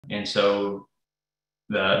And so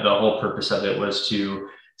the whole purpose of it was to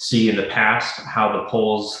see in the past how the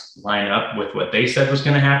polls line up with what they said was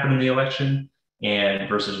going to happen in the election and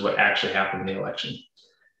versus what actually happened in the election.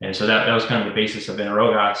 And so that was kind of the basis of In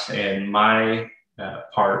Aerogas. And my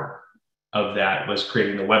part of that was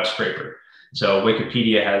creating the web scraper. So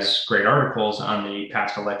Wikipedia has great articles on the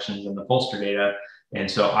past elections and the pollster data. And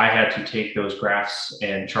so I had to take those graphs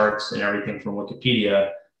and charts and everything from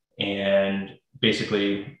Wikipedia and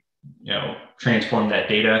basically, transform that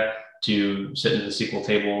data to sit into the SQL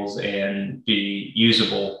tables and be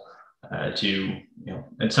usable to,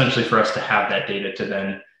 essentially for us to have that data to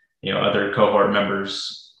then, other cohort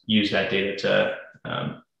members use that data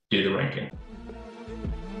to do the ranking.